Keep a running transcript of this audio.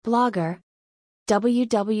Blogger.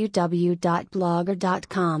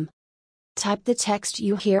 www.blogger.com. Type the text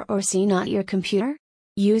you hear or see, not your computer.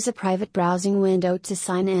 Use a private browsing window to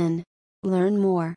sign in. Learn more.